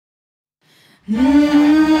Oh,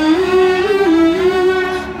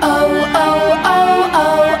 oh, oh,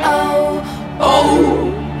 oh, oh.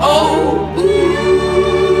 Oh, oh,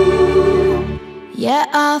 ooh. Yeah,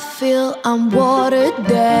 I feel I'm watered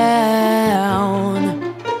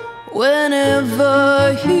down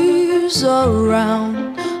whenever he's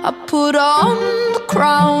around. I put on the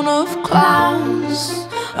crown of clowns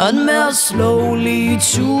and melt slowly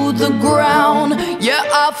to the ground. Yeah,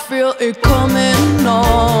 I feel it coming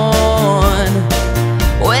on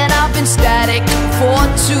when I've been static for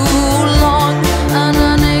too long, and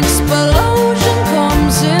an explosion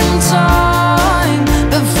comes in time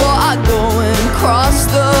before I go and cross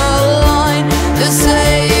the line. They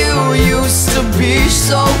say you used to be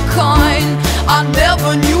so calm.